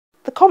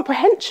The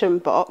comprehension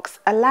box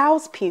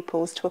allows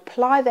pupils to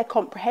apply their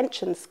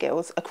comprehension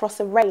skills across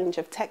a range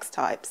of text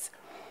types.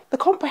 The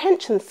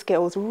comprehension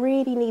skills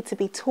really need to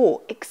be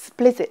taught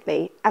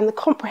explicitly, and the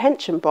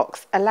comprehension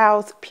box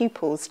allows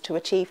pupils to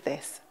achieve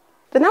this.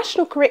 The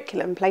national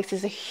curriculum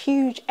places a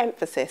huge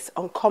emphasis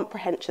on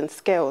comprehension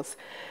skills,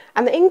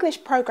 and the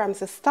English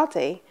programmes of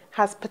study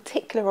has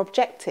particular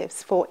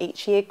objectives for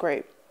each year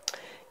group.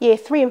 Year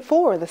 3 and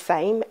 4 are the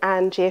same,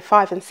 and Year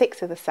 5 and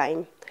 6 are the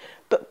same.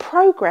 But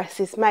progress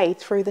is made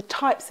through the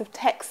types of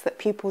text that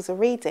pupils are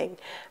reading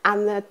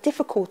and the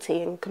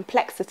difficulty and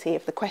complexity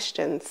of the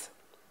questions.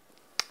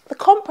 The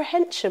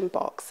comprehension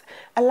box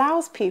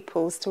allows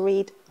pupils to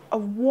read a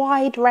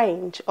wide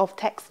range of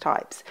text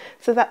types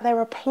so that they're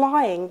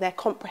applying their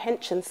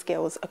comprehension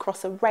skills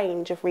across a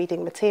range of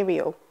reading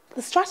material.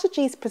 The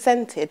strategies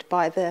presented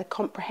by the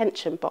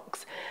comprehension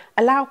box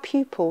allow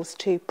pupils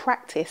to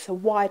practice a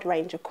wide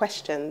range of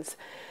questions.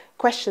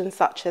 Questions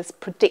such as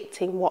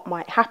predicting what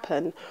might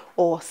happen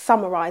or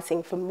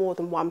summarising from more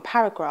than one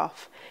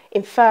paragraph,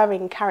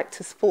 inferring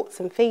characters'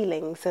 thoughts and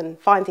feelings and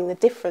finding the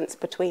difference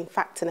between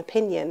fact and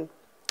opinion.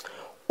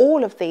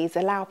 All of these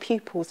allow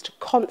pupils to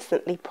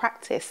constantly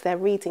practice their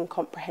reading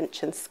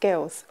comprehension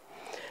skills.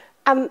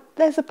 And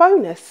there's a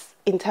bonus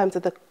in terms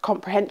of the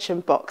comprehension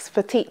box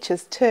for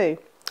teachers too.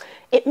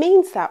 It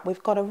means that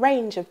we've got a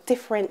range of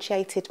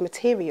differentiated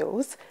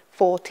materials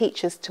for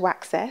teachers to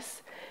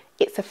access.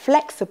 It's a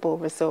flexible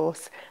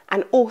resource,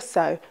 and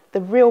also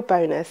the real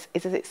bonus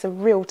is that it's a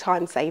real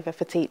time saver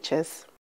for teachers.